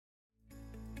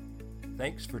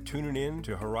Thanks for tuning in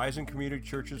to Horizon Community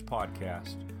Church's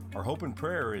podcast. Our hope and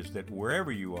prayer is that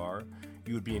wherever you are,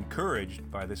 you would be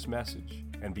encouraged by this message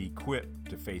and be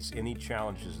equipped to face any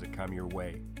challenges that come your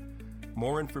way.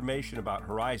 More information about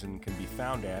Horizon can be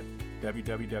found at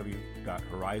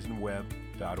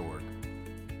www.horizonweb.org.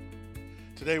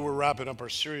 Today we're wrapping up our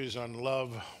series on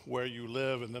Love Where You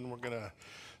Live, and then we're going to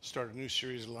start a new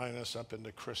series to line us up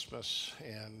into Christmas.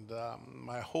 And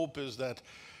my hope is that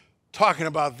talking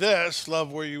about this,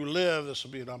 Love Where You Live, this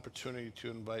will be an opportunity to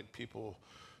invite people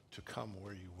to come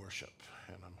where you worship.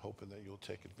 And I'm hoping that you'll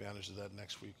take advantage of that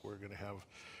next week. We're going to have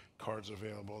cards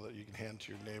available that you can hand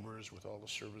to your neighbors with all the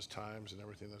service times and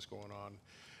everything that's going on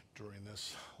during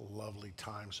this lovely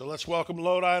time. So let's welcome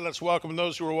Lodi. Let's welcome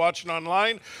those who are watching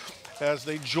online as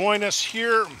they join us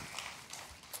here.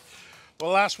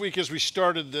 Well, last week as we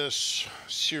started this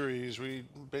series, we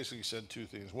basically said two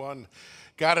things. One,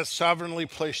 God has sovereignly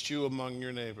placed you among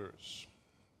your neighbors.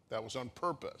 That was on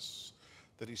purpose,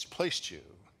 that he's placed you.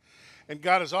 And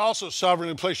God has also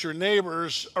sovereignly placed your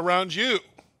neighbors around you.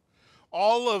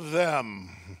 All of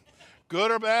them, good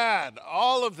or bad,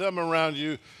 all of them around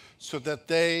you, so that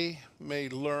they may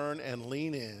learn and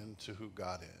lean in to who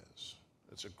God is.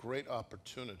 It's a great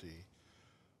opportunity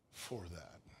for that.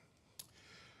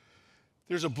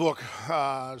 There's a book, it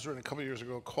was written a couple years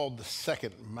ago, called The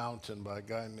Second Mountain by a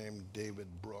guy named David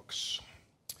Brooks.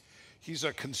 He's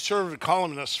a conservative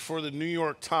columnist for the New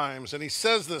York Times, and he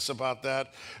says this about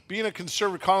that. Being a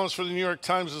conservative columnist for the New York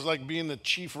Times is like being the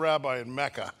chief rabbi in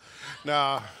Mecca.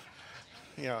 Now,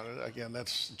 again,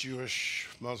 that's Jewish,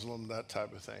 Muslim, that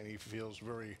type of thing. He feels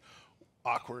very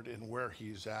awkward in where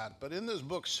he's at. But in this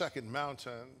book, Second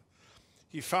Mountain,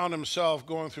 he found himself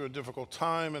going through a difficult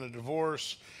time and a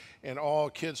divorce and all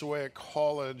kids away at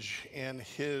college, and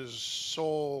his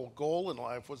sole goal in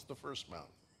life was the first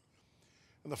mountain.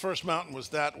 And the first mountain was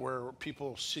that where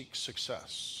people seek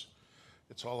success.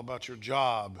 It's all about your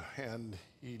job. And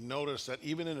he noticed that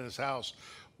even in his house,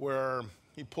 where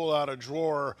he pulled out a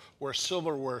drawer where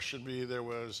silverware should be, there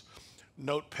was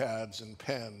notepads and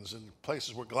pens, and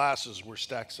places where glasses were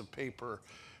stacks of paper,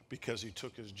 because he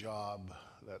took his job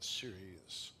that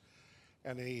serious.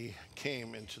 And he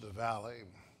came into the valley,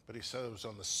 but he said it was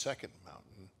on the second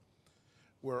mountain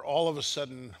where all of a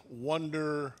sudden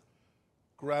wonder,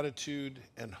 gratitude,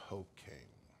 and hope came.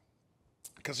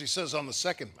 Because he says on the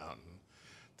second mountain,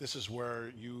 this is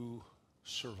where you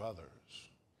serve others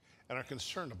and are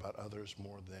concerned about others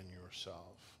more than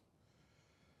yourself.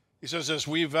 He says, as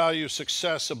we value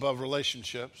success above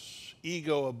relationships,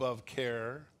 ego above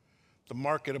care, the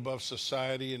market above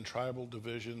society, and tribal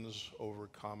divisions over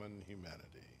common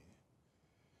humanity.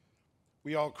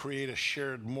 We all create a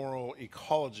shared moral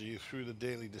ecology through the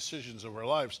daily decisions of our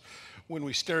lives. When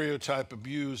we stereotype,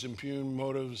 abuse, impugn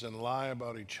motives, and lie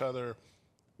about each other,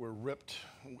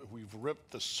 we've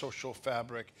ripped the social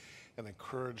fabric and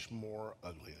encouraged more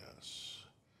ugliness.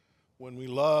 When we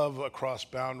love across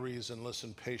boundaries and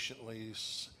listen patiently,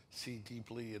 see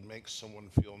deeply, and make someone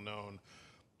feel known,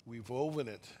 we've woven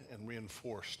it and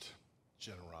reinforced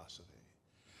generosity.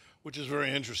 Which is very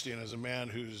interesting as a man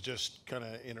who's just kind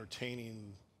of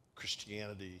entertaining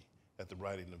Christianity at the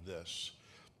writing of this,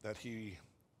 that he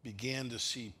began to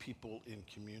see people in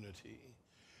community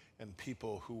and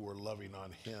people who were loving on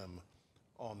him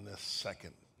on this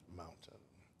second mountain.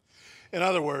 In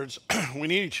other words, we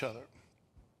need each other.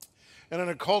 And in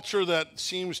a culture that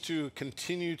seems to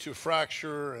continue to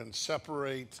fracture and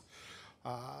separate,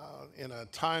 in a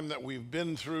time that we've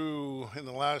been through in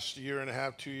the last year and a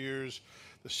half, 2 years,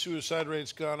 the suicide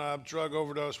rate's gone up, drug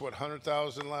overdose,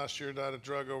 100,000 last year died of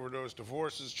drug overdose,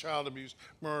 divorces, child abuse,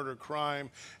 murder, crime,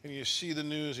 and you see the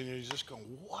news and you're just going,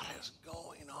 what is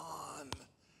going on?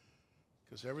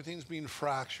 Because everything's being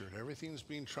fractured, everything's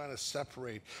being trying to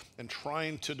separate and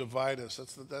trying to divide us.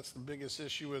 That's the biggest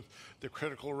issue with the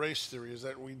critical race theory, is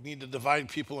that we need to divide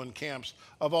people in camps,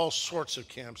 of all sorts of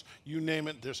camps. You name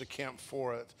it, there's a camp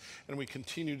for it. And we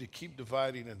continue to keep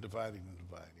dividing and dividing and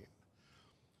dividing.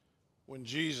 When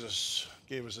Jesus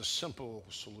gave us a simple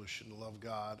solution to love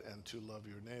God and to love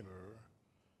your neighbor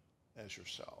as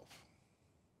yourself.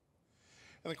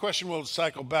 And the question we'll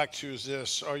cycle back to is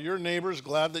this: are your neighbors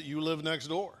glad that you live next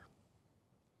door?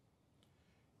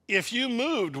 If you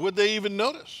moved, would they even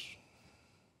notice?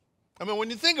 I mean, when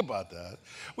you think about that,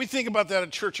 we think about that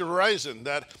at Church of Horizon,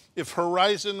 that if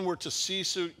Horizon were to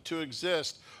cease to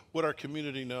exist, would our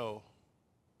community know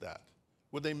that?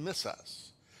 Would they miss us?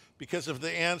 Because if the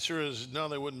answer is no,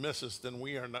 they wouldn't miss us, then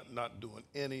we are not doing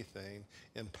anything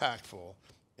impactful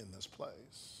in this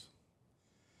place.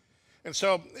 And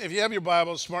so if you have your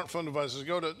Bibles, smartphone devices,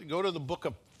 go to the book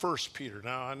of 1 Peter.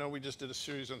 Now, I know we just did a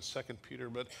series on 2 Peter,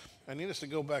 but I need us to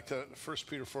go back to 1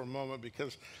 Peter for a moment,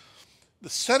 because the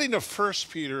setting of 1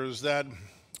 Peter is that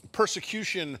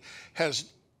persecution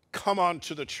has come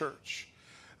onto the church.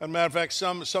 As a matter of fact,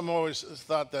 some always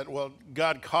thought that, well,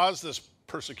 God caused this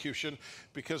persecution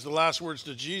because the last words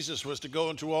to Jesus was to go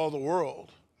into all the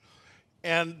world.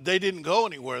 And they didn't go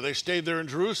anywhere. They stayed there in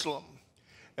Jerusalem.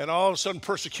 And all of a sudden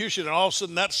persecution, and all of a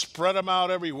sudden that spread them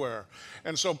out everywhere.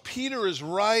 And so Peter is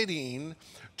writing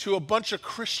to a bunch of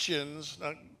Christians.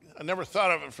 I never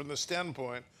thought of it from this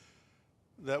standpoint,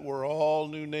 that were all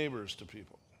new neighbors to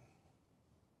people.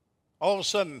 All of a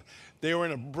sudden, they were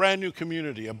in a brand new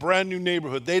community, a brand new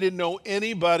neighborhood. They didn't know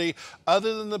anybody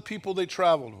other than the people they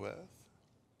traveled with.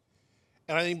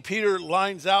 And I think Peter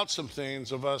lines out some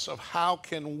things of us of how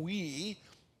can we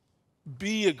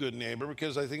be a good neighbor,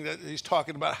 because I think that he's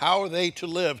talking about how are they to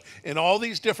live in all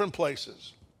these different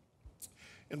places.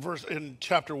 In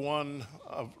chapter 1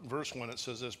 of verse 1, it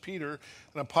says this: Peter,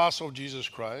 an apostle of Jesus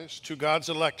Christ, to God's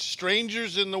elect,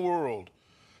 strangers in the world,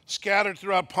 scattered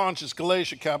throughout Pontus,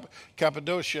 Galatia,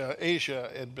 Cappadocia,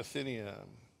 Asia, and Bithynia.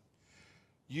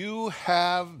 You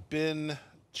have been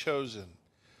chosen.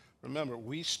 Remember,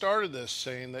 we started this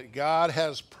saying that God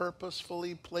has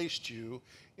purposefully placed you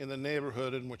in the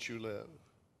neighborhood in which you live.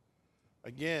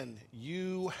 Again,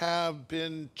 you have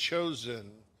been chosen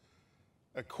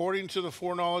according to the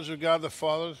foreknowledge of God the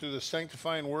Father, through the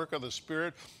sanctifying work of the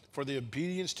Spirit, for the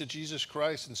obedience to Jesus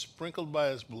Christ, and sprinkled by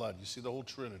his blood. You see the whole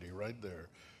Trinity right there.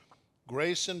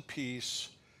 Grace and peace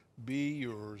be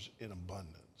yours in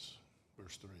abundance.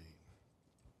 Verse 3.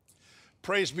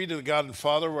 Praise be to the God and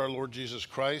Father of our Lord Jesus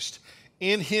Christ.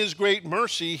 In his great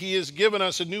mercy, he has given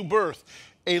us a new birth,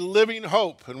 a living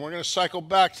hope. And we're going to cycle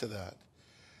back to that.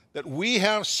 That we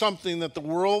have something that the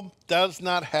world does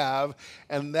not have,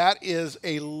 and that is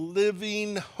a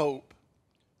living hope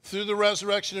through the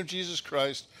resurrection of Jesus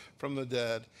Christ from the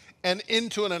dead, and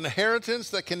into an inheritance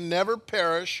that can never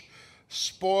perish,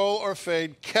 spoil, or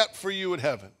fade, kept for you in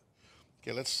heaven.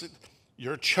 Okay,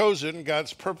 you're chosen.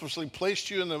 God's purposely placed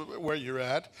you where you're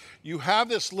at. You have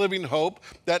this living hope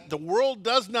that the world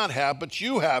does not have, but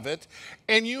you have it.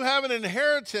 And you have an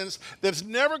inheritance that's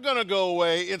never going to go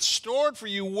away. It's stored for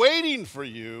you, waiting for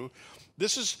you.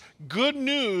 This is good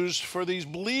news for these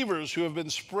believers who have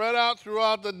been spread out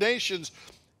throughout the nations,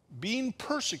 being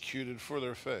persecuted for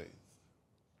their faith.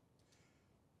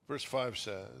 Verse 5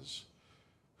 says,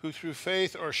 who through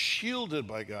faith are shielded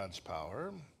by God's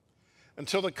power,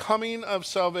 until the coming of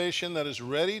salvation that is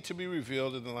ready to be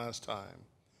revealed in the last time.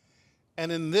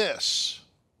 And in this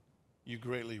you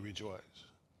greatly rejoice,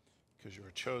 because you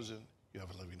are chosen, you have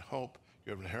a living hope,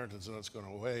 you have an inheritance that's going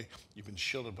away, you've been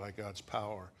shielded by God's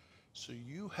power. So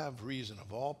you have reason,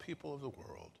 of all people of the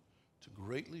world, to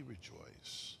greatly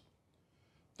rejoice.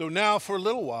 Though now for a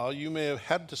little while you may have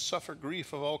had to suffer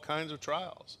grief of all kinds of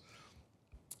trials.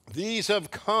 These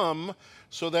have come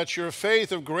so that your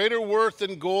faith, of greater worth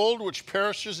than gold, which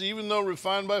perishes even though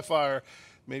refined by fire,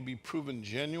 may be proven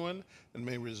genuine and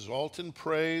may result in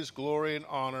praise, glory, and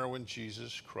honor when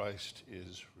Jesus Christ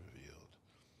is revealed.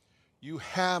 You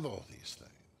have all these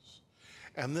things.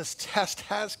 And this test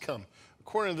has come,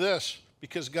 according to this,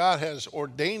 because God has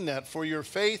ordained that for your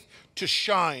faith to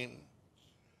shine.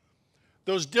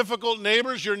 Those difficult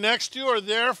neighbors you're next to are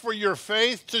there for your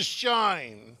faith to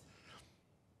shine.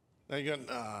 Now you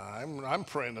go, I'm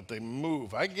praying that they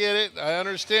move. I get it. I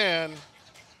understand.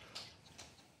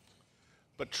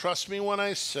 But trust me when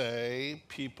I say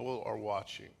people are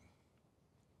watching.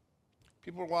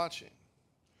 People are watching.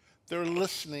 They're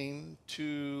listening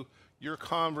to your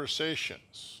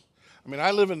conversations. I mean,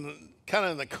 I live kind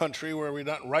of in the country where we're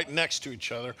not right next to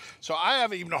each other. So I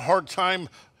have even a hard time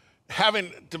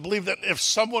having to believe that if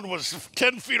someone was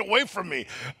 10 feet away from me,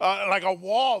 like a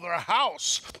wall or a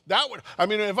house,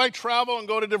 if I travel and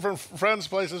go to different friends'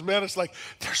 places, man, it's like,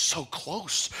 they're so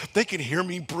close. They can hear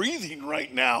me breathing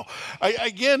right now.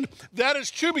 Again, that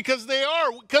is true because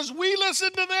we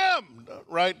listen to them,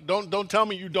 right? Don't tell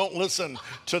me you don't listen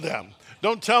to them.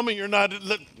 Don't tell me you're not,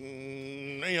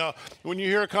 when you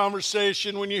hear a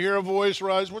conversation, when you hear a voice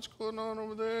rise, what's going on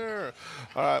over there?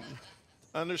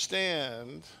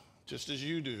 Understand, just as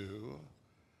you do,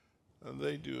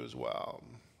 they do as well.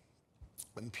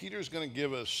 And Peter's going to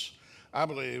give us, I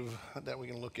believe, that we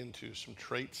can look into some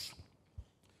traits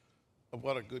of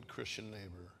what a good Christian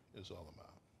neighbor is all about.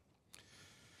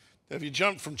 Now, if you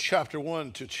jump from chapter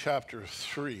 1 to chapter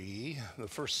 3, the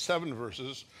first 7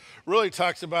 verses really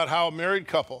talks about how a married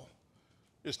couple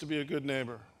is to be a good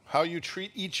neighbor, how you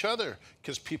treat each other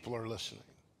because people are listening.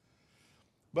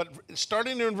 But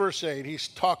starting in verse 8, he's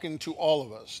talking to all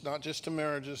of us, not just to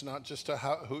marriages, not just to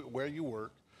where you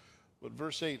work. But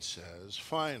verse 8 says,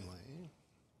 finally,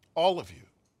 all of you,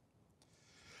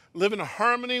 live in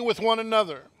harmony with one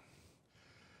another.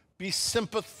 Be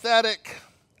sympathetic.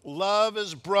 Love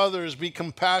as brothers. Be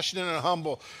compassionate and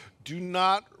humble. Do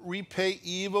not repay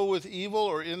evil with evil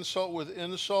or insult with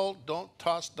insult. Don't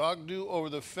toss dog do over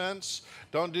the fence.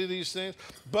 Don't do these things.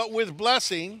 But with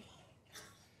blessing,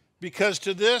 because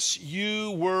to this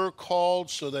you were called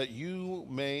so that you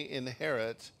may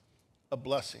inherit a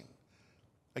blessing.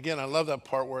 Again, I love that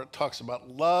part where it talks about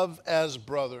love as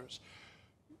brothers.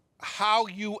 How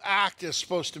you act is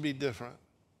supposed to be different.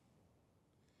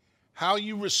 How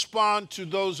you respond to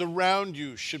those around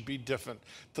you should be different.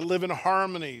 To live in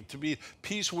harmony, to be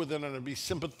peace within it, to be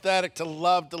sympathetic, to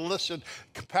love, to listen,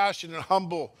 compassionate,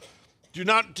 humble. Do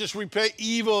not just repay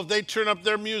evil. If they turn up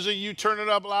their music, you turn it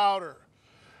up louder.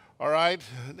 All right?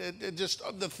 It just,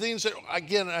 the things that,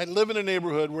 again, I live in a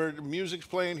neighborhood where music's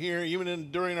playing here.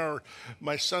 Even during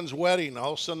my son's wedding,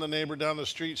 all of a sudden the neighbor down the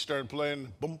street started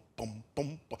playing boom, boom,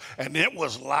 boom, boom. And it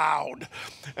was loud.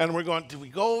 And we're going, do we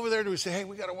go over there? Do we say, hey,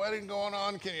 we got a wedding going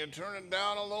on. Can you turn it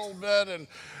down a little bit?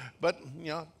 But,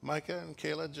 Micah and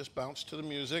Kayla just bounced to the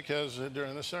music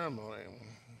during the ceremony.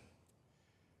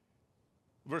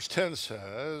 Verse 10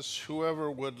 says, whoever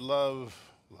would love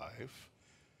life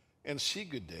and see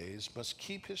good days must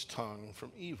keep his tongue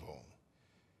from evil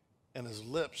and his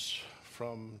lips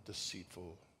from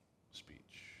deceitful speech.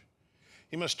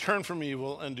 He must turn from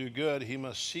evil and do good. He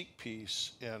must seek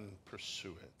peace and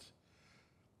pursue it.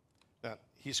 Now,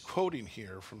 he's quoting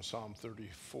here from Psalm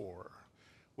 34,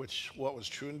 which what was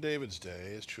true in David's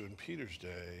day is true in Peter's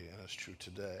day and is true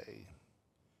today.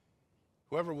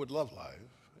 Whoever would love life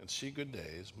and see good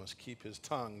days must keep his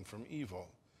tongue from evil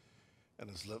and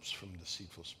his lips from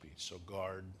deceitful speech. So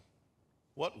guard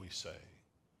what we say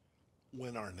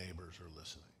when our neighbors are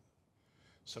listening.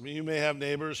 Some of you may have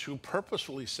neighbors who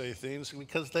purposefully say things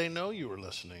because they know you are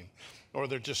listening, or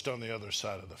they're just on the other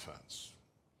side of the fence.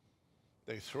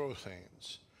 They throw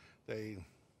things. They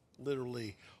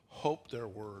literally hope their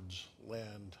words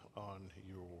land on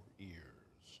your ears.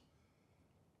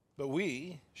 But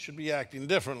we should be acting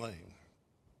differently.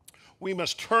 We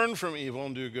must turn from evil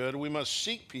and do good. We must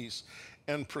seek peace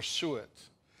and pursue it.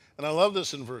 And I love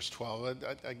this in verse 12.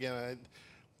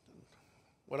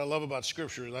 What I love about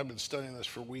Scripture is I've been studying this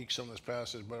for weeks on this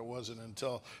passage, but it wasn't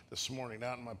until this morning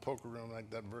out in my poker room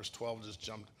that verse 12 just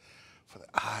jumped. For the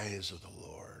eyes of the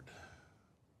Lord,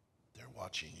 they're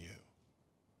watching you.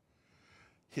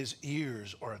 His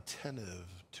ears are attentive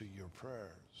to your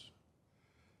prayers.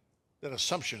 That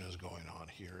assumption is going on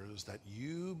here is that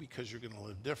you, because you're going to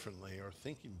live differently, are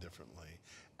thinking differently,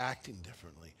 acting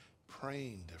differently,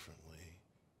 praying differently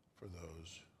for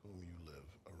those whom you live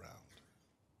around.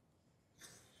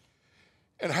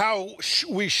 And how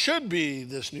we should be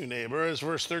this new neighbor is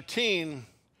verse 13.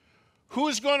 Who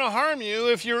is going to harm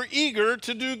you if you're eager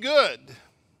to do good?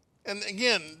 And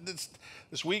again,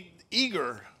 this week,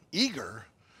 eager.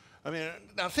 I mean,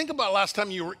 now think about last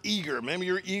time you were eager. Maybe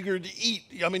you're eager to eat.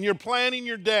 I mean, you're planning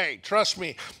your day. Trust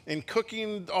me, in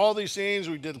cooking all these things,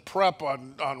 we did prep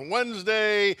on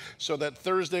Wednesday so that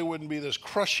Thursday wouldn't be this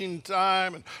crushing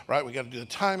time. And right, we got to do the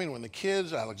timing when the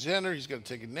kids, Alexander, he's got to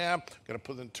take a nap. Got to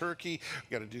put in turkey.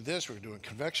 We got to do this. We're doing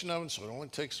convection oven, so it only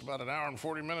takes about an hour and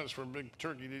 40 minutes for a big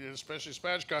turkey, especially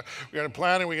spatchcock. We got to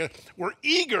plan it. We're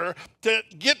eager to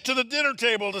get to the dinner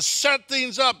table to set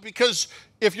things up because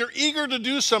if you're eager to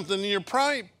do something, you're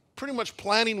probably pretty much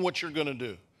planning what you're going to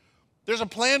do. There's a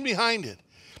plan behind it.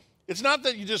 It's not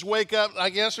that you just wake up,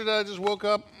 like yesterday I just woke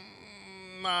up,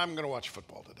 I'm going to watch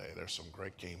football today. There's some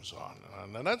great games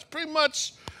on. And that's pretty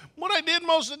much what I did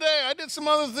most of the day. I did some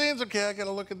other things. Okay, I got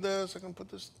to look at this. I can put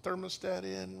this thermostat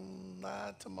in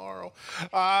tomorrow.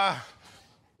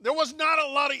 There was not a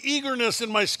lot of eagerness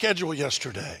in my schedule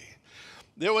yesterday.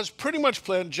 There was pretty much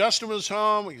planned. Justin was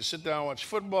home. We could sit down and watch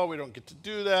football. We don't get to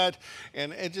do that.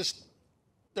 And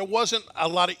there wasn't a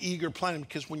lot of eager planning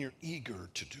because when you're eager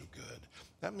to do good,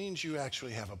 that means you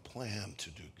actually have a plan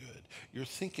to do good. You're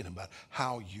thinking about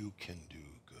how you can do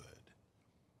good.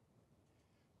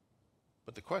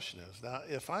 But the question is, now,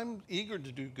 if I'm eager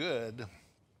to do good,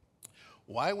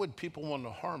 why would people want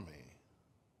to harm me?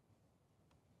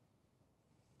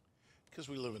 Because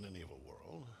we live in an evil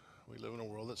world. We live in a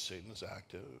world that Satan is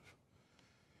active.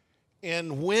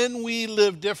 And when we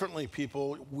live differently,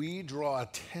 people, we draw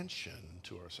attention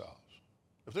to ourselves.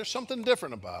 If there's something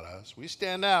different about us, we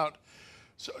stand out.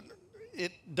 So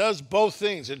it does both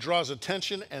things. It draws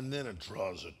attention and then it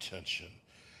draws attention.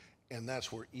 And that's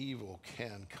where evil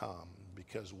can come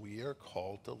because we are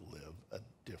called to live a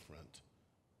different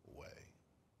way.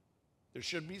 There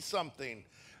should be something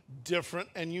different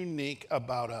and unique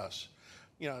about us.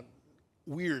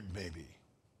 Weird maybe.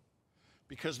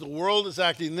 Because the world is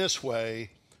acting this way,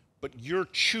 but you're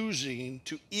choosing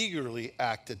to eagerly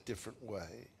act a different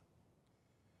way.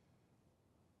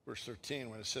 Verse 13,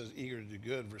 when it says eager to do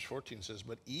good, verse 14 says,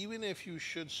 but even if you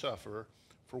should suffer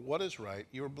for what is right,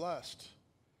 you're blessed.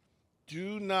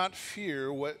 Do not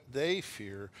fear what they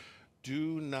fear.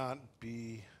 Do not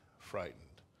be frightened.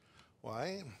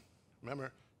 Why?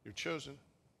 Remember, you're chosen.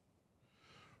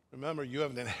 Remember, you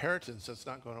have an inheritance that's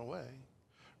not going away.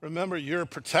 Remember, you're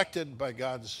protected by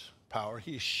God's power.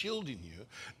 He's shielding you.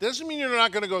 Doesn't mean you're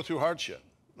not going to go through hardship.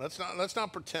 Let's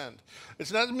not pretend. It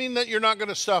doesn't mean that you're not going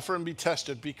to suffer and be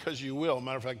tested, because you will.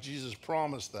 Matter of fact, Jesus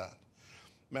promised that.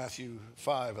 Matthew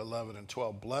 5, 11, and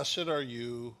 12. Blessed are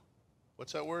you.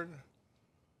 What's that word?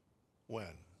 When?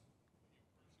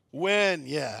 When,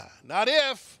 yeah. Not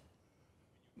if.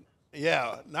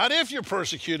 Yeah, not if you're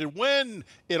persecuted, when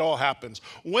it all happens,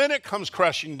 when it comes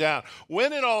crashing down,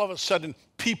 when it all of a sudden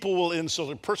people will insult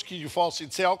and persecute you falsely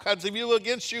and say all kinds of evil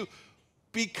against you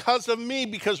because of me.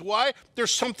 Because why?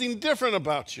 There's something different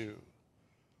about you.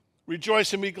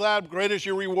 Rejoice and be glad, great is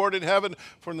your reward in heaven.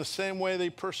 For in the same way they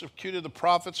persecuted the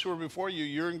prophets who were before you,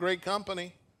 you're in great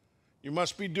company. You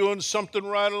must be doing something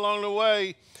right along the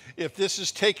way. If this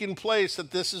is taking place,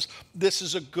 that this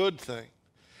is a good thing.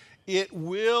 It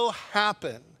will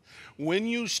happen when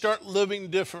you start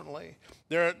living differently.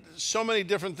 There are so many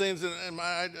different things, and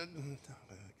I got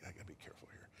to be careful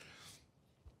here.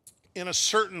 In a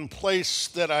certain place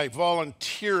that I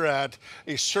volunteer at,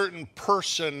 a certain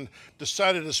person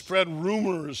decided to spread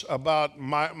rumors about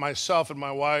myself and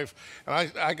my wife,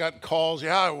 and I got calls,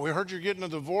 yeah, we heard you're getting a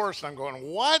divorce, and I'm going,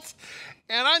 what?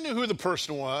 And I knew who the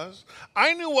person was.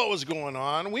 I knew what was going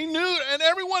on. We knew, and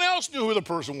everyone else knew who the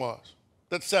person was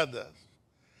that said this.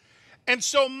 And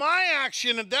so my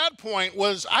action at that point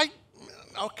was,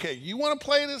 okay, you want to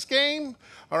play this game?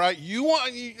 All right,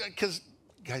 because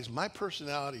guys, my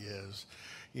personality is,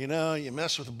 you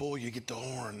mess with a bull, you get the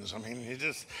horns. I mean,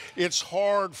 it's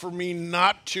hard for me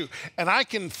not to. And I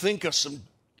can think of some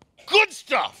good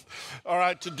stuff, all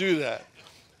right, to do that.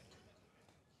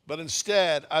 But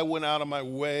instead, I went out of my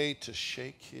way to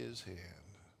shake his hand.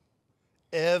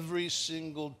 Every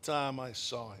single time I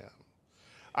saw him,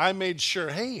 I made sure,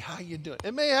 hey, how you doing?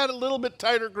 It may have had a little bit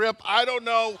tighter grip. I don't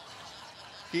know.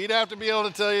 He'd have to be able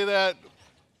to tell you that.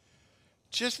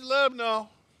 Just let him know.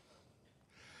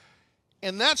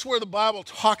 And that's where the Bible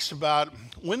talks about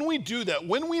when we do that,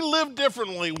 when we live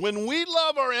differently, when we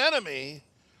love our enemy,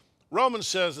 Romans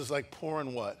says it's like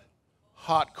pouring what?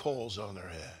 Hot coals on their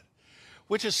head,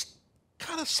 which is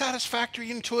kind of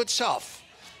satisfactory into itself.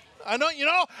 I know,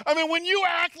 when you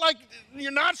act like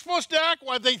you're not supposed to act,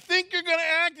 while they think you're going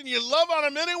to act, and you love on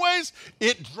them anyways,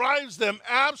 it drives them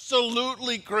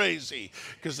absolutely crazy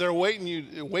because they're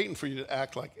waiting for you to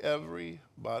act like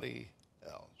everybody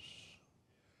else.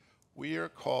 We are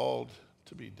called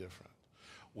to be different.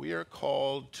 We are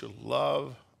called to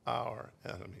love our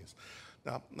enemies.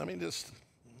 Now, let me just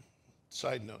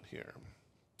side note here.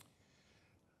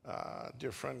 A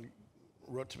dear friend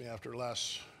wrote to me after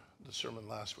the sermon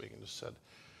last week and just said,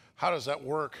 how does that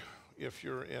work if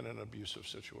you're in an abusive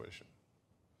situation?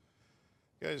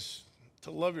 Guys,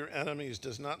 to love your enemies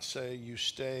does not say you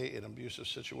stay in an abusive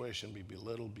situation, be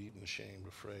belittled, beaten, shamed,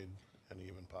 afraid, and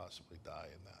even possibly die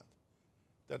in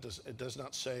that. It does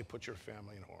not say put your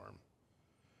family in harm.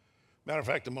 Matter of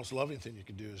fact, the most loving thing you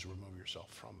can do is remove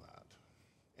yourself from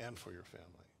that and for your family.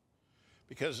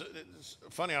 Because it's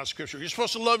funny how Scripture, you're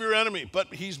supposed to love your enemy,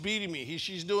 but he's beating me,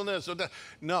 she's doing this.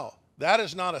 No, that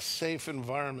is not a safe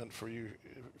environment for you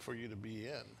to be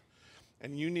in.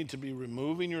 And you need to be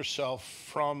removing yourself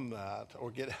from that or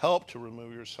get help to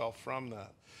remove yourself from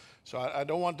that. So I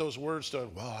don't want those words to,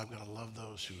 well, I've got to love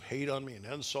those who hate on me and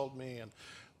insult me. And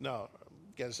no,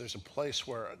 guys, there's a place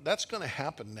where that's going to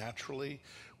happen naturally,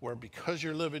 where because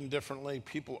you're living differently,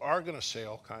 people are going to say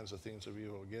all kinds of things of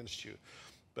evil against you.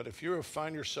 But if you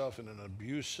find yourself in an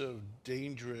abusive,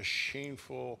 dangerous,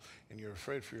 shameful, and you're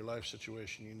afraid for your life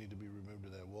situation, you need to be removed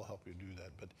of that. We'll help you do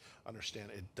that. But understand,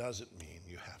 it doesn't mean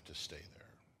you have to stay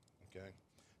there, okay?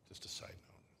 Just a side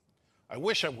note. I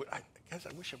wish I wouldn't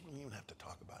even have to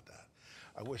talk about that.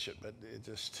 I wish it, but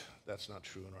that's not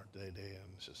true in our day-to-day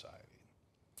in society.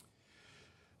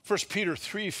 1 Peter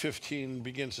 3:15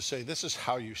 begins to say, this is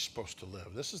how you're supposed to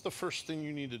live. This is the first thing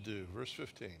you need to do. Verse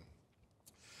 15.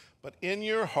 But in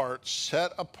your heart,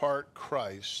 set apart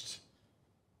Christ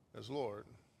as Lord.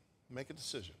 Make a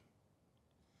decision.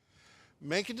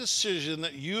 Make a decision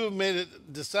that you have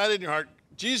decided in your heart,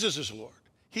 Jesus is Lord.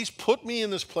 He's put me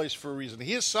in this place for a reason.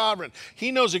 He is sovereign.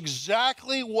 He knows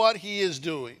exactly what he is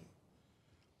doing.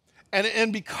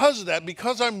 And because of that,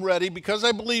 because I'm ready, because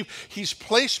I believe he's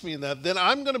placed me in that, then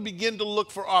I'm going to begin to look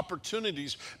for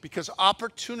opportunities, because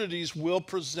opportunities will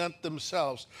present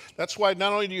themselves. That's why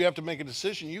not only do you have to make a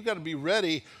decision, you've got to be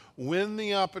ready when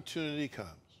the opportunity comes.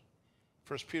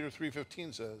 1 Peter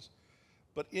 3:15 says,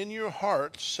 "But in your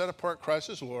heart set apart Christ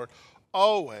as Lord,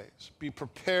 always be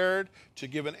prepared to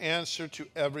give an answer to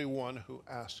everyone who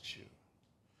asks you."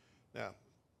 Now,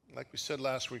 like we said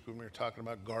last week when we were talking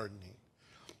about gardening,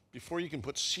 before you can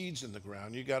put seeds in the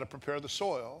ground, you got to prepare the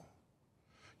soil.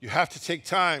 You have to take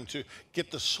time to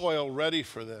get the soil ready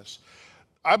for this.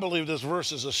 I believe this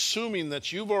verse is assuming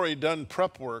that you've already done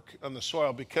prep work on the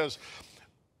soil, because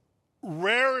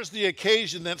rare is the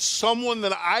occasion that someone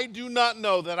that I do not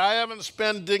know, that I haven't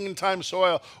spent digging time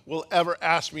soil, will ever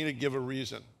ask me to give a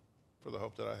reason for the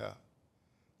hope that I have,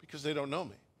 because they don't know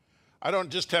me. I don't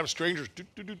just have strangers,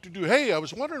 hey, I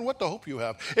was wondering what the hope you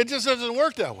have. It just doesn't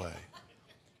work that way.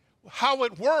 How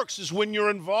it works is when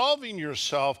you're involving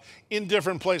yourself in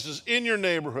different places, in your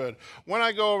neighborhood. When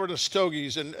I go over to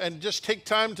Stogie's and just take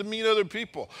time to meet other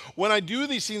people. When I do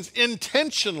these things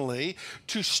intentionally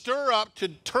to stir up, to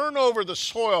turn over the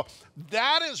soil,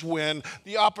 that is when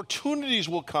the opportunities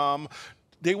will come.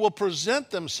 They will present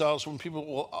themselves when people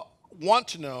will want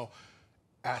to know,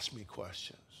 ask me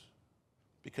questions.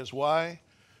 Because why?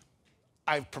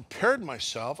 I've prepared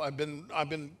myself. I've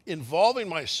been involving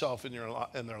myself in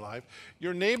their life.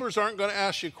 Your neighbors aren't going to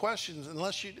ask you questions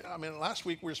unless you. Last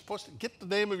week we were supposed to get the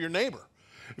name of your neighbor.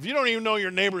 If you don't even know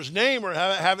your neighbor's name or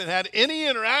haven't had any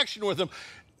interaction with them,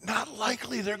 not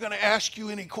likely they're going to ask you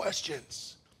any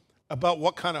questions about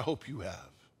what kind of hope you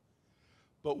have.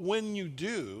 But when you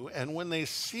do, and when they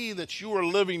see that you are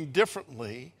living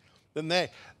differently than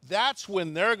that's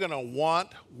when they're going to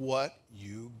want what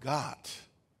you got.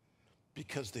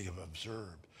 Because they have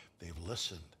observed, they've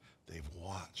listened, they've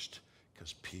watched,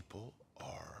 because people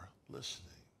are listening.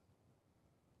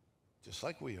 Just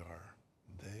like we are,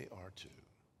 they are too.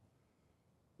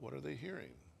 What are they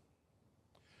hearing?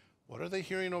 What are they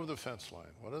hearing over the fence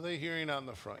line? What are they hearing out in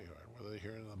the front yard? What are they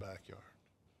hearing in the backyard?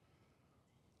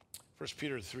 1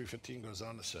 Peter 3:15 goes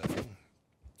on to say,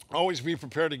 "Always be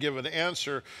prepared to give an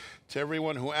answer to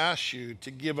everyone who asks you,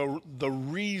 to give the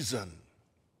reason."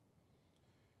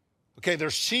 Okay,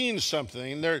 they're seeing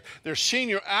something. They're seeing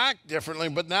you act differently,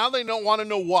 but now they don't want to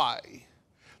know why.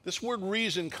 This word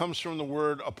reason comes from the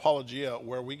word apologia,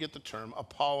 where we get the term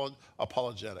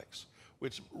apologetics,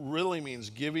 which really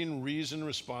means giving reasoned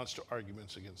response to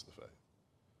arguments against the faith.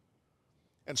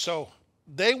 And so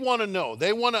they want to know.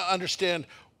 They want to understand,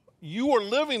 you are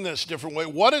living this different way.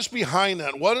 What is behind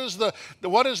that? What is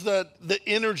the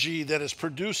energy that is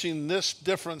producing this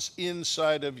difference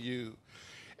inside of you?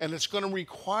 And it's going to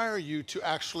require you to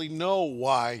actually know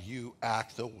why you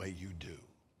act the way you do.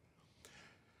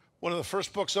 One of the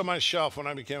first books on my shelf when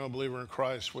I became a believer in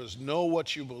Christ was Know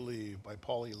What You Believe by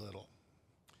Paul E. Little.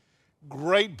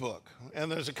 Great book.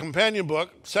 And there's a companion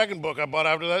book, second book I bought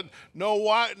after that, Know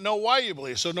Why You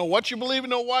Believe. So know what you believe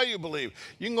and know why you believe.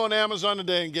 You can go on Amazon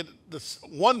today and get this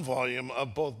one volume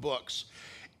of both books.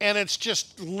 And it's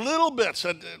just little bits.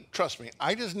 Trust me,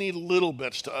 I just need little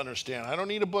bits to understand. I don't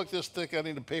need a book this thick. I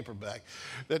need a paperback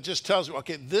that just tells me,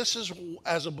 okay, this is,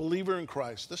 as a believer in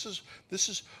Christ, this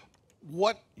is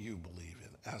what you believe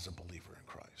in as a believer in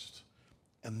Christ.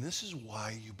 And this is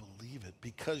why you believe it,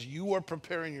 because you are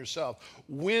preparing yourself.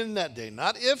 When that day,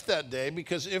 not if that day,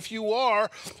 because if you are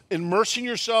immersing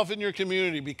yourself in your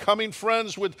community, becoming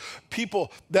friends with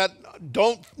people that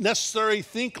don't necessarily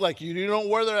think like you don't know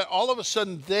where they're at, all of a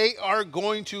sudden they are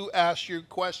going to ask you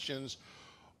questions.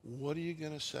 What are you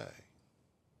going to say?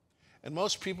 And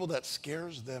most people, that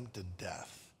scares them to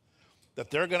death. That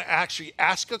they're going to actually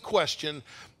ask a question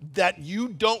that you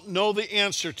don't know the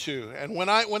answer to. And when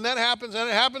that happens, and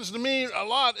it happens to me a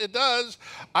lot, it does,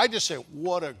 I just say,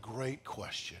 what a great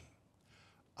question.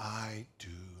 I do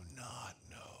not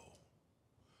know.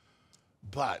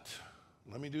 But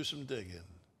let me do some digging,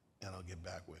 and I'll get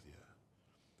back with you.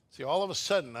 See, all of a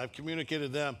sudden, I've communicated to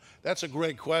them, that's a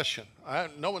great question.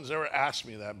 No one's ever asked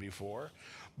me that before.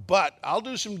 But I'll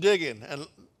do some digging, and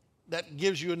that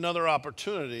gives you another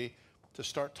opportunity to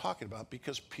start talking about,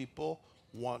 because people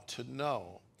want to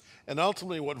know. And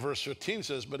ultimately what verse 15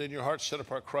 says, "But in your heart set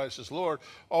apart Christ as Lord,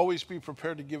 always be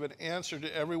prepared to give an answer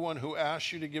to everyone who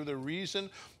asks you, to give the reason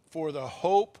for the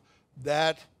hope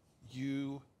that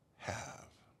you have."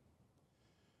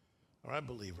 All right,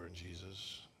 believer in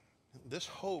Jesus, this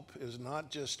hope is not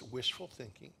just wishful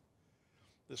thinking.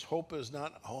 This hope is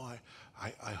not,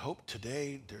 I hope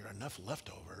today there are enough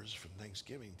leftovers from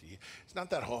Thanksgiving to eat. It's not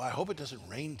that hope. I hope it doesn't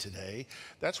rain today.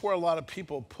 That's where a lot of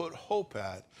people put hope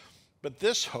at. But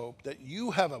this hope, that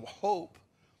you have a hope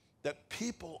that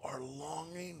people are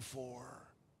longing for.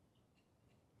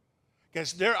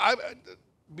 Guys,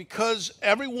 because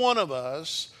every one of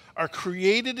us are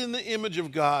created in the image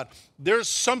of God, there's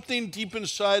something deep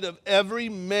inside of every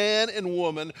man and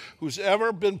woman who's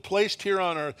ever been placed here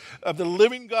on earth, of the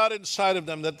living God inside of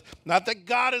them. That not that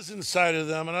God is inside of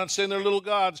them. I'm not saying they're little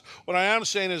gods. What I am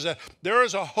saying is that there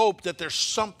is a hope that there's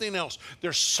something else.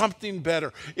 There's something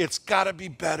better. It's got to be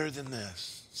better than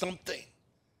this. Something.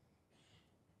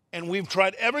 And we've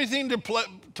tried everything to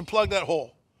plug that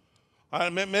hole.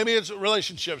 Maybe it's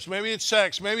relationships, maybe it's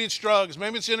sex, maybe it's drugs,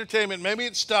 maybe it's entertainment, maybe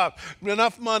it's stuff,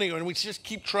 enough money, and we just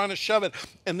keep trying to shove it.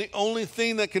 And the only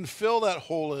thing that can fill that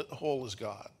hole is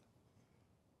God.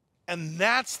 And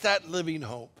that's that living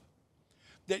hope,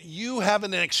 that you have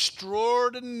an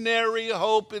extraordinary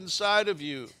hope inside of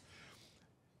you.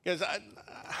 Guys,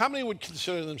 how many would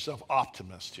consider themselves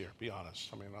optimists here? Be honest.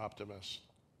 I mean, optimists.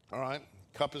 All right?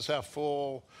 Cup is half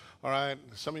full. All right,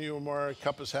 some of you are more,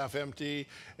 cup is half empty.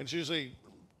 And it's usually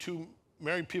two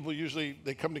married people, usually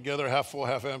they come together half full,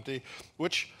 half empty,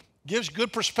 which gives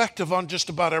good perspective on just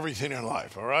about everything in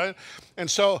life, all right?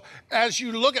 And so as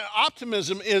you look at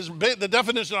optimism, the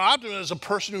definition of optimism is a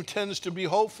person who tends to be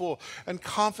hopeful and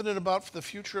confident about the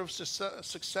future of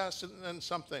success and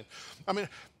something. I mean,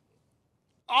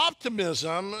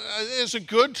 optimism is a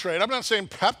good trait. I'm not saying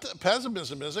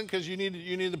pessimism isn't, because you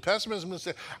need the pessimism to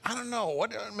say, I don't know,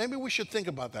 maybe we should think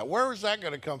about that. Where is that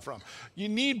going to come from? You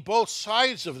need both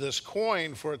sides of this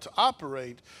coin for it to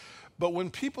operate. But when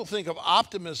people think of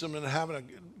optimism and having a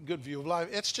good view of life,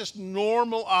 it's just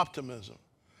normal optimism.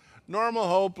 Normal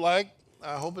hope, like,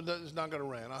 I hope it's not going to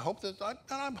rain.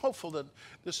 I'm hopeful that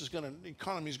the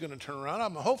economy is going to turn around.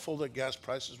 I'm hopeful that gas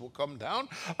prices will come down.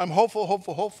 I'm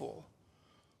hopeful.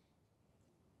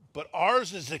 But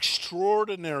ours is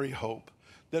extraordinary hope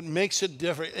that makes it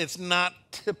different. It's not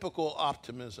typical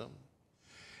optimism.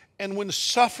 And when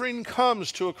suffering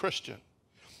comes to a Christian,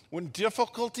 when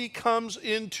difficulty comes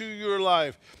into your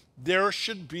life, there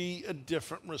should be a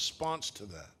different response to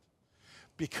that.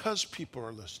 Because people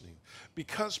are listening,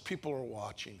 because people are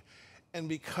watching, and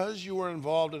because you are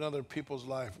involved in other people's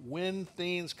life, when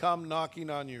things come knocking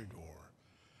on your door,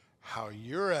 how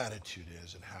your attitude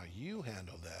is and how you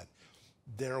handle that,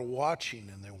 they're watching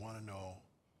and they want to know,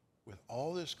 with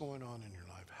all this going on in your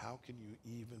life, how can you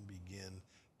even begin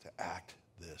to act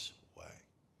this way?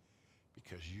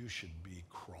 Because you should be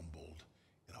crumbled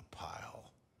in a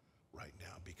pile right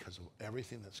now because of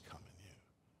everything that's coming you.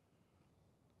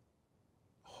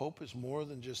 Hope is more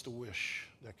than just a wish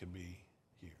that could be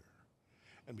here.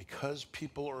 And because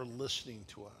people are listening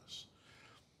to us,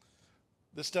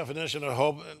 this definition of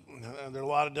hope, and there are a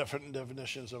lot of different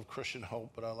definitions of Christian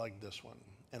hope, but I like this one.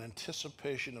 An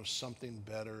anticipation of something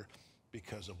better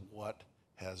because of what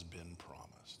has been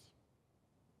promised.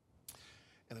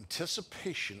 An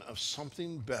anticipation of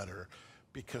something better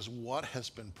because what has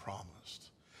been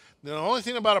promised. The only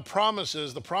thing about a promise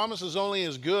is the promise is only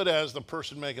as good as the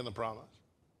person making the promise.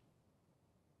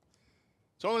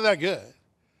 It's only that good.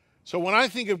 So when I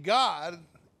think of God,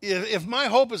 if my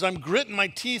hope is I'm gritting my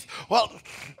teeth, well,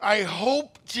 I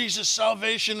hope Jesus'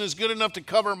 salvation is good enough to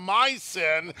cover my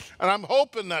sin, and I'm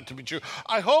hoping that to be true.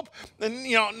 I hope, and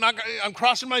I'm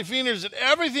crossing my fingers that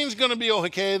everything's going to be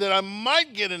okay, that I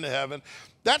might get into heaven.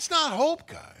 That's not hope,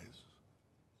 guys.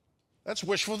 That's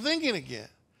wishful thinking again.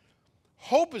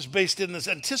 Hope is based in this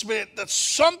anticipation that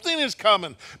something is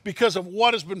coming because of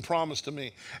what has been promised to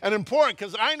me. And important,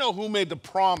 because I know who made the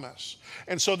promise.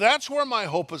 And so that's where my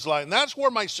hope is lying. That's where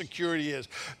my security is.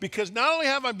 Because not only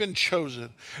have I been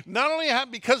chosen, not only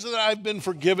because of that I've been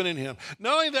forgiven in him,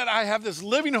 not only that I have this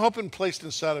living hope placed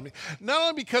inside of me, not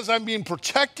only because I'm being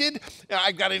protected,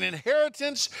 I've got an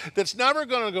inheritance that's never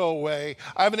going to go away.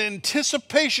 I have an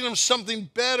anticipation of something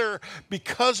better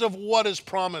because of what is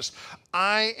promised.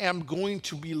 I am going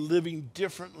to be living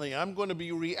differently. I'm going to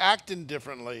be reacting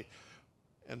differently.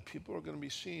 And people are going to be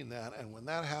seeing that. And when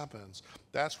that happens,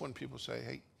 that's when people say,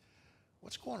 hey,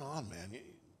 what's going on, man?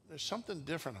 There's something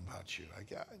different about you.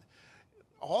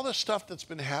 All the stuff that's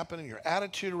been happening, your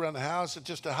attitude around the house,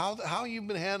 just how you've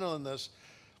been handling this,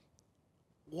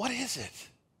 what is it?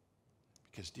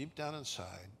 Because deep down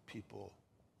inside, people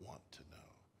want to know.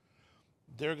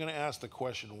 They're going to ask the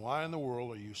question, why in the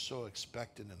world are you so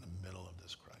expectant in the middle of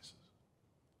this crisis?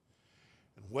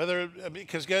 And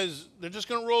because guys, they're just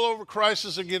going to roll over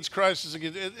crisis against crisis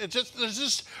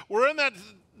against. We're in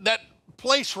that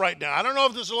place right now. I don't know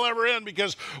if this will ever end,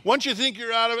 because once you think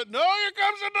you're out of it, no, here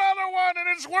comes another one, and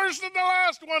it's worse than the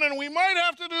last one, and we might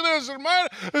have to do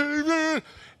this,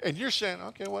 and you're saying,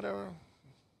 okay, whatever.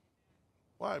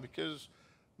 Why? Because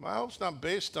my hope's not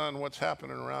based on what's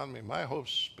happening around me. My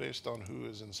hope's based on who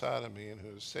is inside of me and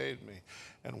who has saved me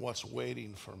and what's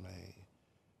waiting for me.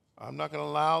 I'm not going to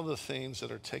allow the things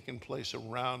that are taking place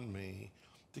around me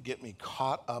to get me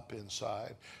caught up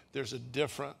inside. There's a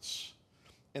difference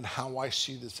in how I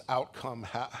see this outcome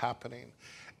happening.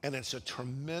 And it's a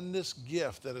tremendous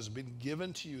gift that has been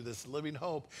given to you, this living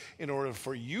hope, in order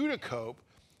for you to cope.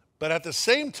 But at the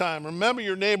same time, remember,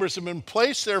 your neighbors have been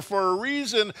placed there for a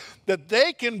reason, that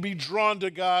they can be drawn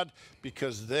to God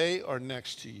because they are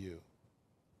next to you.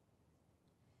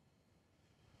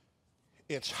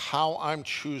 It's how I'm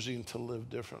choosing to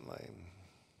live differently,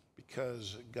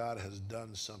 because God has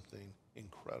done something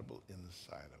incredible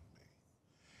inside of me.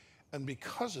 And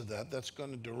because of that, that's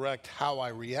going to direct how I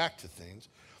react to things.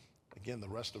 Again, the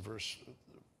rest of verse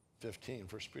 15,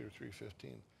 1 Peter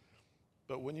 3:15.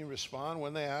 But when you respond,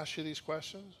 when they ask you these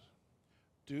questions,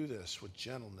 do this with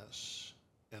gentleness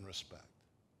and respect.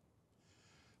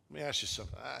 Let me ask you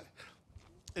something.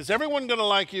 Is everyone going to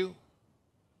like you?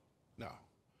 No.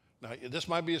 Now, this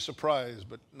might be a surprise,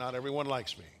 but not everyone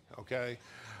likes me, okay?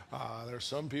 There's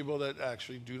some people that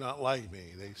actually do not like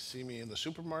me. They see me in the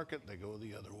supermarket, they go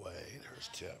the other way. There's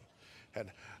Tim. And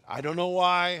I don't know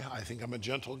why. I think I'm a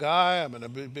gentle guy. I'm in a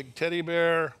big teddy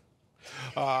bear.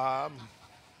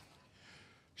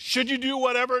 Should you do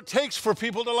whatever it takes for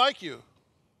people to like you?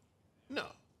 No.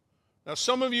 Now,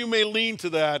 some of you may lean to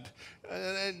that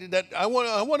I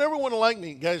want everyone to like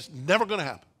me. Guys, never going to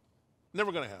happen.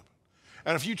 Never going to happen.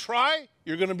 And if you try,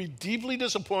 you're going to be deeply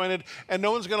disappointed, and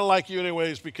no one's going to like you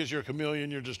anyways, because you're a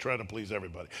chameleon. You're just trying to please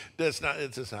everybody. It's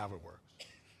just how it works.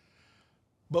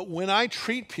 But when I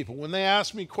treat people, when they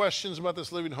ask me questions about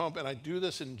this living hope, and I do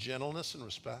this in gentleness and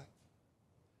respect,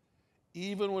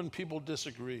 even when people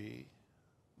disagree,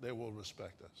 they will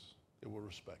respect us. They will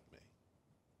respect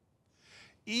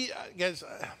me. Guys,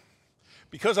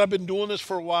 because I've been doing this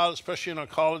for a while, especially on a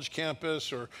college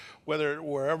campus or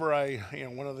wherever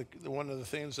one of the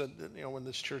things that, when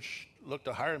this church looked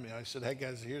to hire me, I said, hey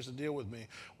guys, here's the deal with me.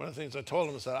 One of the things I told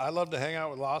them is that I love to hang out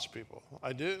with lost people.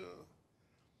 I do.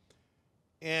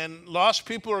 And lost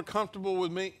people are comfortable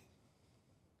with me.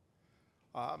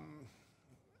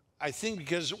 I think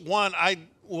because, one,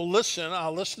 I'll listen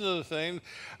to the thing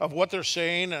of what they're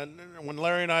saying. And when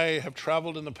Larry and I have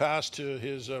traveled in the past to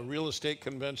his real estate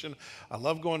convention, I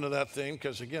love going to that thing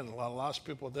because, again, a lot of lost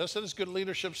people with this. And it's good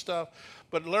leadership stuff.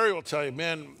 But Larry will tell you,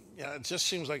 man, it just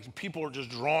seems like people are just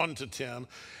drawn to Tim.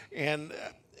 And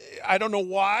I don't know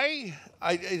why.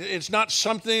 It's not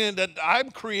something that I'm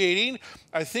creating.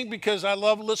 I think because I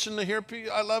love listening to hear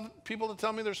people. I love people to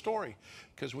tell me their story.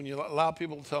 Because when you allow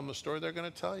people to tell them the story, they're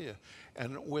going to tell you.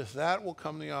 And with that will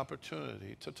come the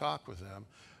opportunity to talk with them,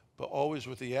 but always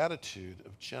with the attitude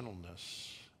of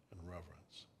gentleness and reverence.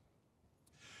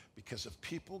 Because if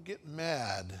people get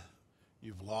mad,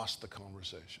 you've lost the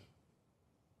conversation.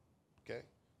 Okay?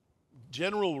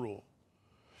 General rule.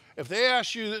 If they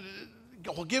ask you,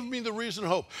 well, give me the reason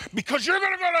hope. Because you're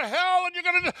going to go to hell and you're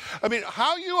going to... I mean,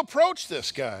 how you approach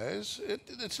this, guys,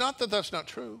 it's not that that's not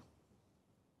true.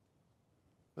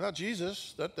 Without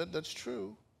Jesus, that's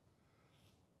true.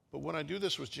 But when I do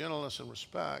this with gentleness and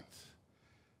respect,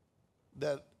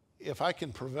 that if I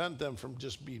can prevent them from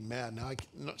just being mad,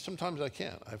 sometimes I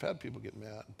can't. I've had people get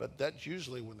mad, but that's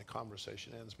usually when the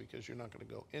conversation ends, because you're not going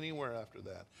to go anywhere after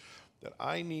that. That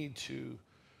I need to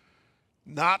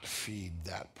not feed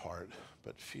that part,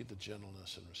 but feed the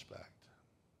gentleness and respect.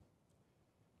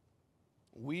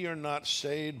 We are not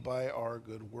saved by our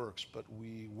good works, but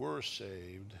we were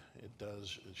saved. It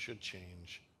should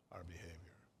change our behavior.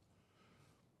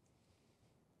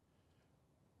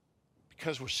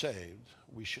 Because we're saved,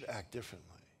 we should act differently.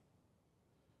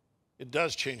 It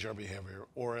does change our behavior,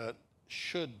 or it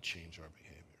should change our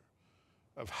behavior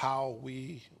of how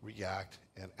we react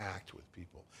and act with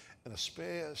people. And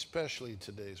especially in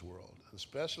today's world,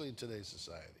 especially in today's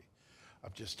society,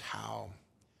 of just how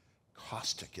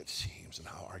caustic it seems and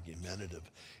how argumentative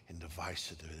and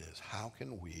divisive it is. How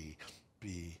can we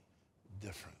be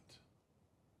different?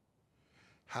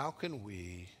 How can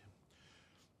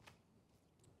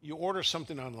you order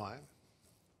something online,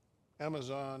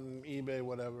 Amazon, eBay,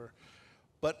 whatever,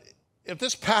 but if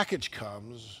this package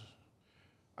comes,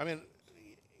 I mean,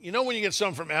 You know when you get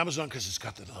something from Amazon because it's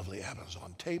got the lovely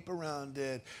Amazon tape around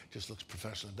it, just looks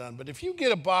professionally done. But if you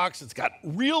get a box that's got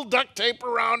real duct tape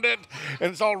around it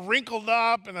and it's all wrinkled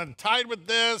up and then tied with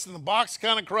this and the box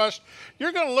kind of crushed,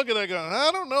 you're going to look at it going,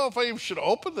 I don't know if I even should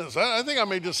open this. I think I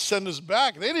may just send this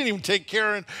back. They didn't even take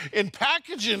care in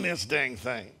packaging this dang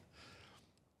thing.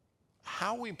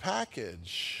 How we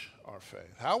package our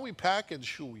faith, how we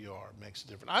package who we are makes a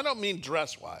difference. I don't mean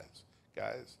dress-wise,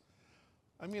 guys.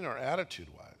 I mean our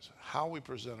attitude-wise, how we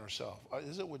present ourselves.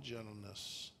 Is it with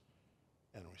gentleness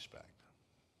and respect?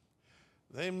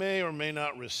 They may or may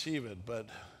not receive it, but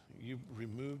you've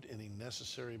removed any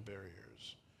necessary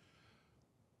barriers.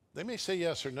 They may say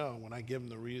yes or no when I give them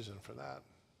the reason for that.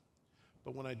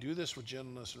 But when I do this with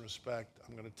gentleness and respect,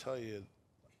 I'm going to tell you,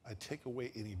 I take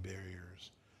away any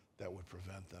barriers that would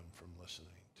prevent them from listening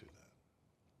to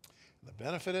that. And the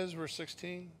benefit is, verse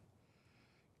 16,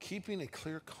 keeping a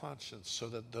clear conscience so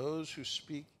that those who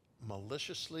speak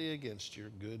maliciously against your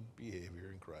good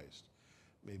behavior in Christ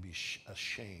may be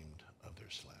ashamed of their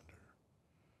slander.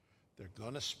 They're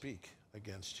going to speak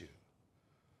against you.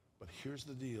 But here's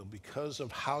the deal. Because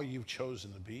of how you've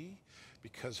chosen to be,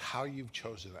 because how you've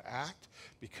chosen to act,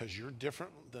 because you're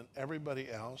different than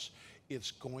everybody else, it's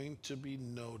going to be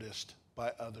noticed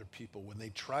by other people. When they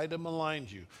try to malign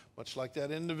you, much like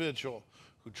that individual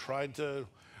who tried to,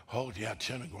 oh yeah,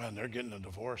 Tim and Gwen, they're getting a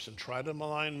divorce, and try to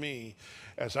malign me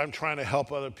as I'm trying to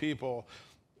help other people.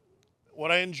 What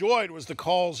I enjoyed was the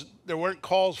calls. There weren't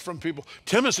calls from people,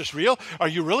 Tim, is this real? Are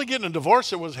you really getting a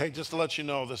divorce? It was, hey, just to let you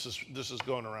know, this is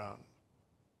going around.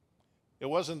 It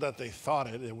wasn't that they thought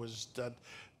it. It was that,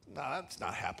 no, that's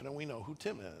not happening. We know who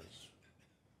Tim is.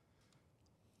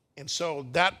 And so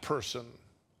that person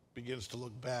begins to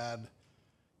look bad,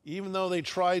 even though they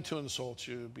tried to insult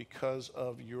you because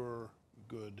of your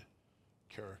good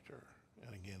character.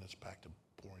 And again, it's back to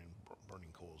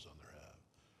burning coals on their head.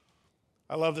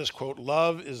 I love this quote,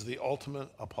 love is the ultimate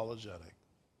apologetic.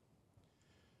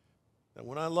 That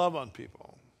when I love on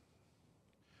people,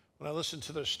 when I listen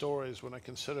to their stories, when I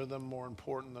consider them more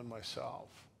important than myself,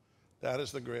 that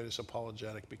is the greatest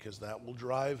apologetic, because that will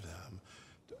drive them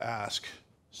to ask,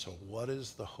 so what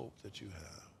is the hope that you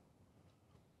have?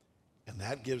 And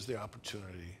that gives the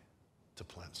opportunity to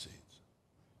plant seeds.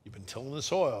 You've been tilling the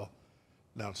soil,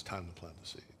 now it's time to plant the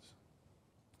seeds.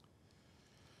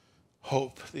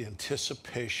 Hope, the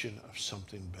anticipation of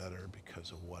something better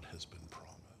because of what has been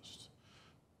promised.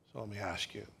 So let me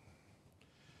ask you,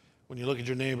 when you look at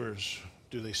your neighbors,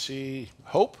 do they see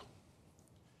hope?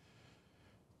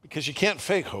 Because you can't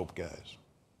fake hope, guys.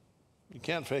 You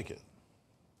can't fake it.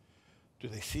 Do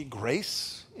they see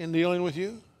grace in dealing with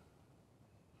you?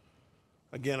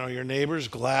 Again, are your neighbors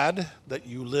glad that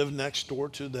you live next door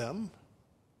to them?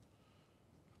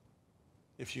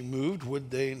 If you moved,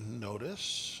 would they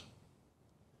notice?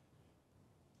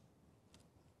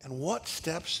 And what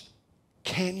steps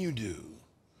can you do?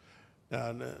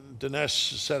 Now,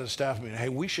 Dinesh said at staff meeting, hey,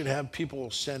 we should have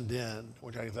people send in,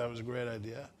 which I thought was a great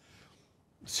idea,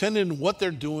 send in what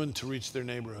they're doing to reach their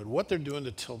neighborhood, what they're doing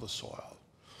to till the soil.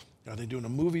 Are they doing a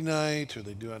movie night? Are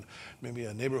they doing maybe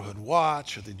a neighborhood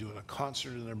watch? Are they doing a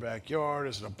concert in their backyard?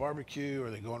 Is it a barbecue? Are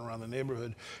they going around the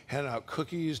neighborhood handing out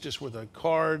cookies just with a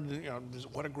card? You know,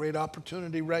 what a great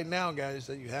opportunity right now, guys,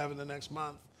 that you have in the next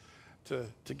month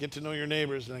to get to know your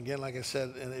neighbors. And again, like I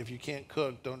said, and if you can't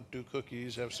cook, don't do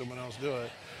cookies. Have someone else do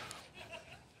it.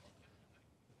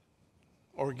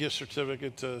 Or a gift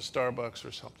certificate to Starbucks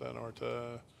or something, or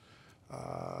to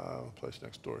a place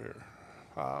next door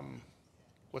here.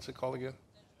 What's it called again?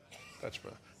 Dutch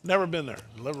Bros. Never been there.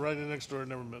 Live right next door,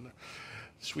 never been there.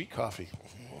 Sweet coffee.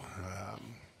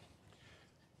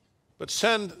 But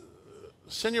send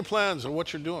your plans of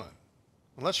what you're doing.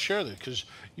 And let's share that, because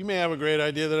you may have a great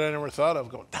idea that I never thought of.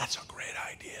 Going, that's a great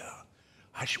idea.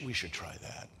 We should try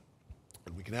that.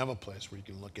 And we can have a place where you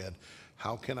can look at,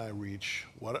 how can I reach,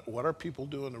 what are people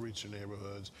doing to reach their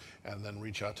neighborhoods, and then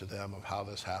reach out to them of how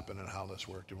this happened and how this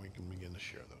worked, and we can begin to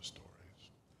share those stories.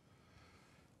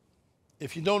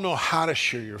 If you don't know how to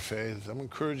share your faith, I'm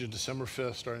encouraging you December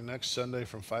 5th, starting next Sunday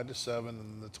from 5 to 7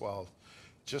 and the 12th.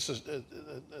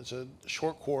 It's a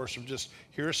short course of just,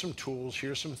 here are some tools,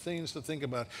 here's some things to think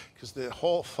about, because the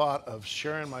whole thought of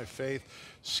sharing my faith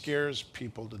scares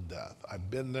people to death. I've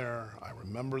been there, I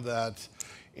remember that,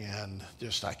 and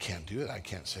just, I can't do it. I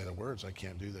can't say the words, I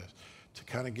can't do this. To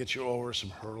kind of get you over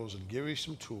some hurdles and give you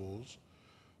some tools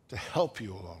to help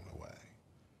you along the way.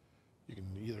 You can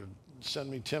either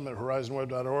send me Tim at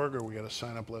horizonweb.org, or we got a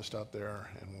sign-up list out there,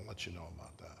 and we'll let you know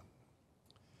about that.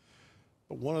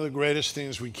 But one of the greatest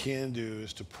things we can do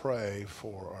is to pray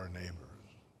for our neighbors.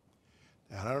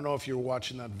 And I don't know if you're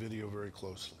watching that video very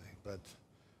closely, but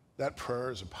that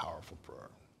prayer is a powerful prayer.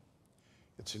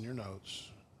 It's in your notes,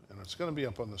 and it's going to be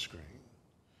up on the screen.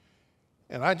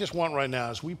 And I just want right now,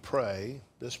 as we pray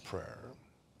this prayer,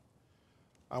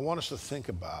 I want us to think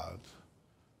about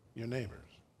your neighbors.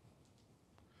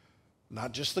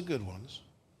 Not just the good ones,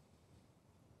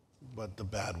 but the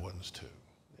bad ones too,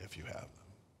 if you have them.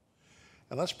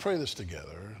 And let's pray this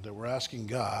together, that we're asking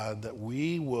God that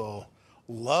we will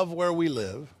love where we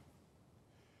live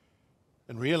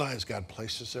and realize God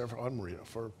placed us there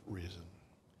for a reason.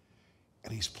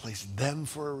 And he's placed them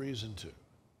for a reason too.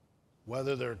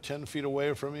 Whether they're 10 feet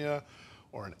away from you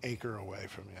or an acre away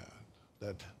from you,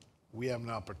 that we have an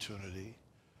opportunity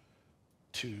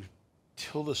to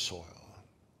till the soil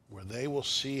where they will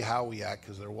see how we act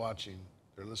because they're watching,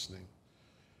 they're listening,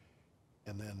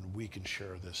 and then we can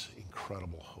share this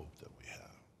incredible hope that we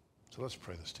have. So let's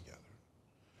pray this together.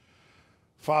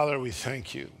 Father, we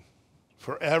thank you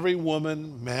for every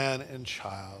woman, man, and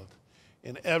child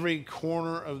in every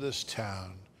corner of this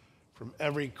town, from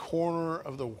every corner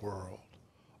of the world,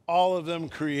 all of them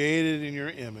created in your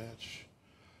image.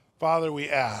 Father, we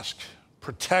ask,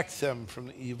 protect them from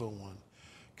the evil one.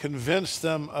 Convince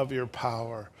them of your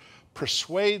power.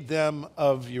 Persuade them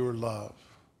of your love.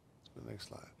 The next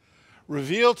slide.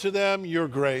 Reveal to them your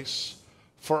grace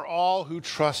for all who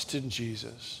trust in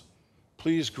Jesus.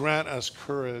 Please grant us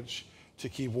courage to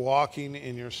keep walking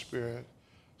in your spirit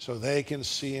so they can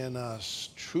see in us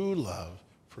true love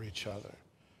for each other,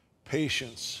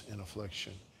 patience in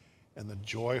affliction, and the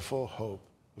joyful hope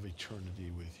of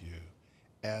eternity with you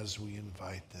as we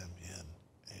invite them in.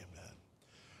 Amen.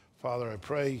 Father, I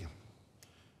pray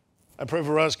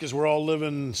for us because we're all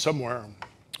living somewhere,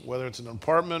 whether it's an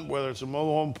apartment, whether it's a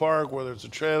mobile home park, whether it's a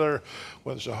trailer,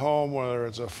 whether it's a home, whether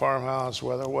it's a farmhouse,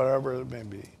 whatever it may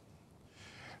be.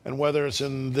 And whether it's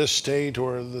in this state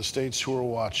or the states who are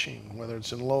watching, whether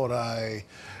it's in Lodi,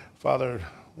 Father,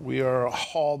 we are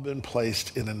all been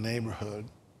placed in a neighborhood,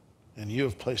 and you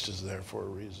have placed us there for a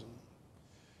reason.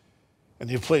 And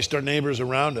you've placed our neighbors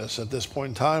around us at this point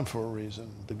in time for a reason,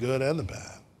 the good and the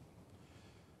bad.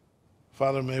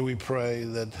 Father, may we pray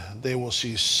that they will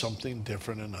see something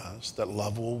different in us, that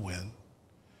love will win,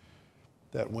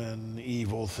 that when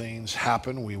evil things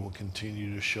happen, we will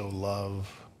continue to show love,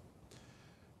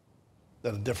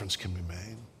 that a difference can be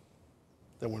made,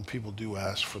 that when people do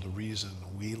ask for the reason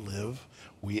we live,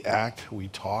 we act, we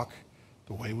talk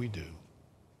the way we do,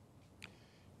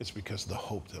 it's because of the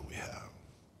hope that we have.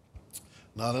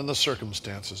 Not in the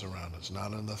circumstances around us,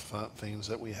 not in the things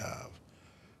that we have,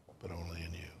 but only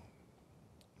in you.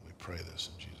 We pray this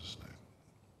in Jesus' name.